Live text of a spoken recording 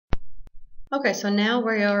Okay, so now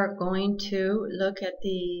we are going to look at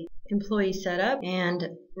the employee setup, and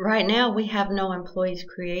right now we have no employees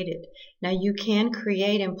created. Now you can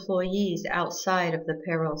create employees outside of the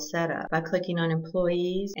payroll setup by clicking on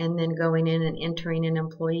employees and then going in and entering an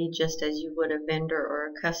employee just as you would a vendor or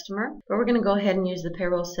a customer. But we're going to go ahead and use the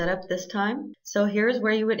payroll setup this time. So here's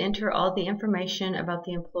where you would enter all the information about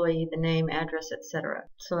the employee, the name, address, etc.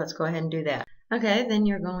 So let's go ahead and do that. Okay, then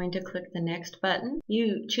you're going to click the next button.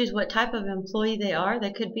 You choose what type of employee they are.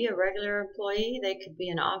 They could be a regular employee, they could be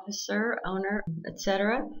an officer, owner,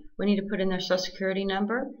 etc. We need to put in their social security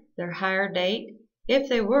number, their hire date. If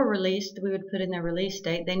they were released, we would put in their release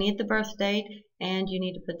date. They need the birth date, and you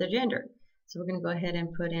need to put their gender. So we're going to go ahead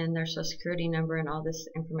and put in their social security number and all this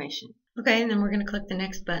information. Okay, and then we're going to click the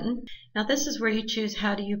next button. Now this is where you choose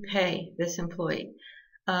how do you pay this employee.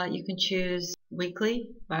 You can choose weekly,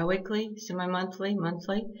 bi-weekly, semi-monthly,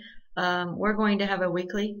 monthly. We're going to have a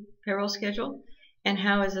weekly payroll schedule. And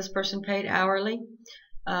how is this person paid? Hourly.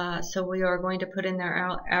 So we are going to put in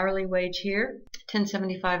their hourly wage here,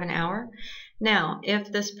 $10.75 an hour. Now, if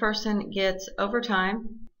this person gets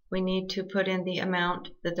overtime, we need to put in the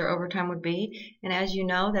amount that their overtime would be. And as you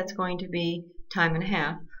know, that's going to be time and a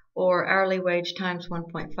half, or hourly wage times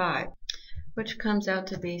 1.5. which comes out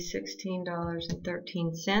to be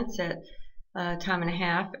 $16.13 at time and a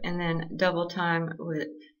half, and then double time.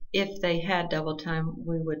 If they had double time,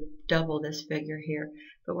 we would double this figure here,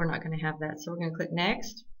 but we're not going to have that. So we're going to click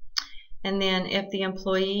next, and then if the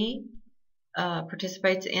employee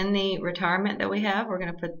participates in the retirement that we have, we're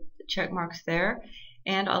going to put check marks there,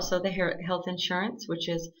 and also the health insurance, which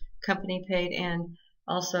is company paid and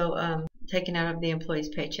also taken out of the employee's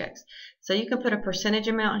paychecks. So you can put a percentage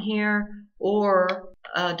amount here or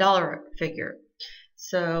a dollar figure.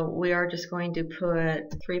 So we are just going to put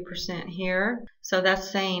 3% here. So that's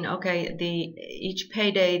saying, okay, each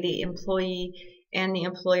payday the employee and the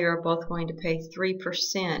employer are both going to pay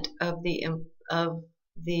 3% of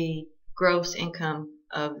the gross income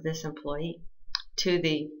of this employee to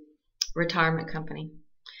the retirement company.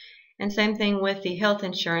 And same thing with the health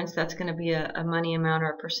insurance. That's going to be a money amount or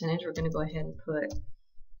a percentage. We're going to go ahead and put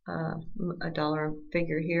a dollar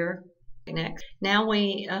figure here. Next. Now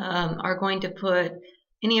we are going to put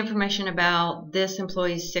any information about this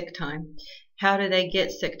employee's sick time. How do they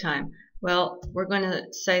get sick time? Well, we're going to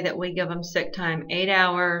say that we give them sick time 8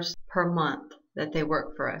 hours per month that they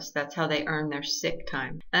work for us. That's how they earn their sick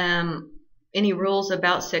time. Any rules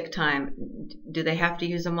about sick time? Do they have to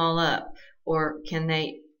use them all up, or can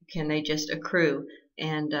they just accrue?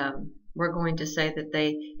 And we're going to say that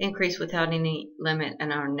they increase without any limit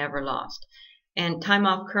and are never lost. And time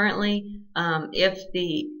off currently, if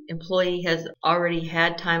the employee has already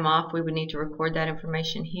had time off, we would need to record that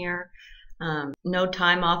information here. No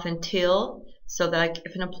time off until, so that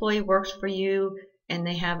if an employee works for you and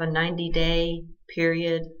they have a 90-day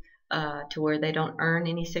period to where they don't earn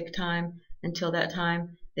any sick time until that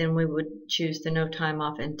time, then we would choose the no time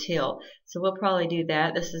off until. So we'll probably do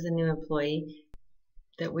that. This is a new employee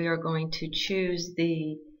that we are going to choose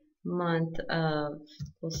the month of,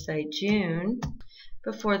 we'll say June,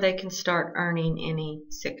 before they can start earning any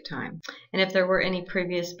sick time. And if there were any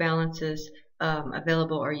previous balances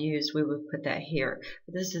available or used, we would put that here.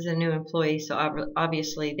 But this is a new employee, so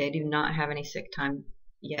obviously they do not have any sick time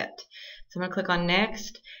yet. So I'm going to click on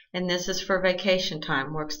next, and this is for vacation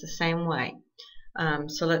time. Works the same way.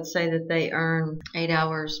 So let's say that they earn 8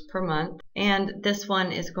 hours per month, and this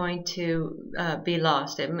one is going to be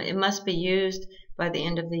lost. It must be used by the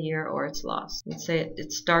end of the year or it's lost. Let's say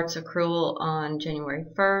it starts accrual on January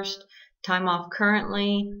 1st. Time off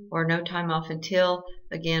currently or no time off until.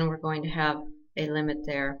 Again, we're going to have a limit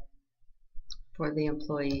there for the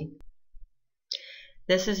employee.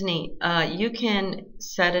 This is neat. You can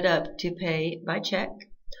set it up to pay by check,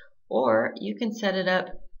 or you can set it up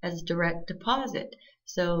as direct deposit.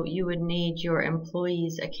 So you would need your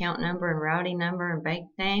employee's account number and routing number and bank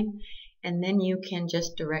name, and then you can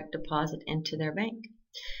just direct deposit into their bank.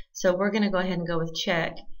 So we're going to go ahead and go with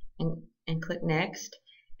check and click next.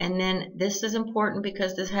 And then this is important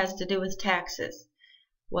because this has to do with taxes.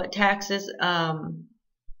 What taxes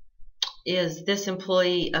is this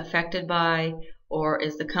employee affected by, or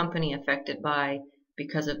is the company affected by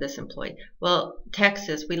because of this employee? Well,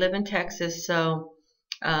 Texas, we live in Texas, so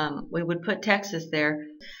we would put Texas there.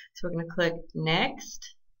 So we're going to click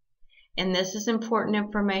next. And this is important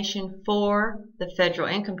information for the federal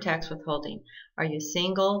income tax withholding. Are you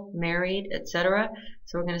single, married, etc.?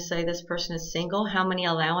 So we're going to say this person is single. How many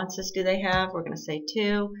allowances do they have? We're going to say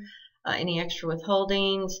 2. Any extra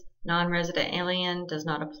withholdings? Non-resident alien does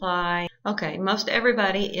not apply. Okay, most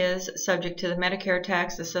everybody is subject to the Medicare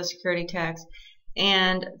tax, the Social Security tax,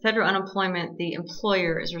 and federal unemployment. The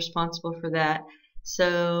employer is responsible for that.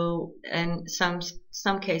 So in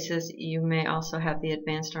some cases you may also have the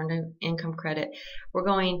advanced earned income credit. We're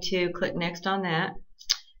going to click next on that,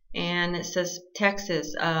 and it says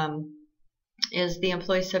taxes. Is the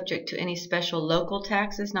employee subject to any special local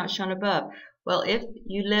taxes not shown above? Well, if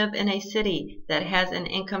you live in a city that has an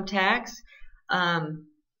income tax,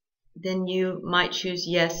 then you might choose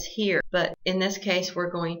yes here. But in this case,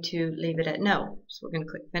 we're going to leave it at no. So we're going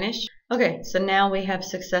to click finish. Okay, so now we have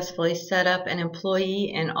successfully set up an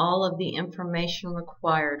employee and all of the information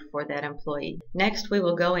required for that employee. Next, we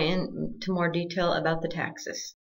will go into more detail about the taxes.